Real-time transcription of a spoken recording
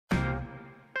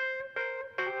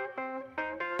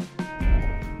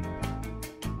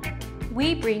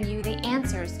we bring you the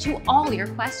answers to all your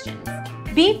questions.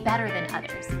 Be better than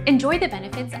others. Enjoy the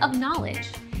benefits of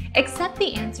knowledge. Accept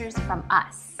the answers from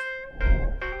us.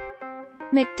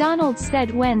 McDonald's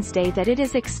said Wednesday that it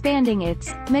is expanding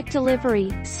its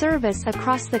McDelivery service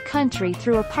across the country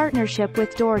through a partnership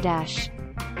with DoorDash.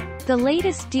 The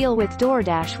latest deal with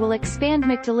DoorDash will expand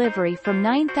McDelivery from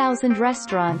 9,000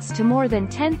 restaurants to more than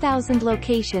 10,000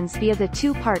 locations via the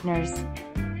two partners.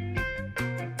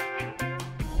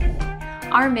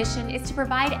 Our mission is to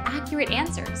provide accurate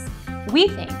answers. We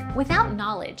think without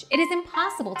knowledge, it is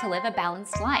impossible to live a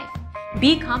balanced life.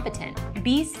 Be competent,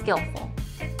 be skillful.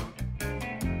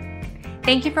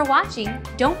 Thank you for watching.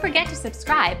 Don't forget to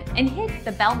subscribe and hit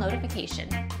the bell notification.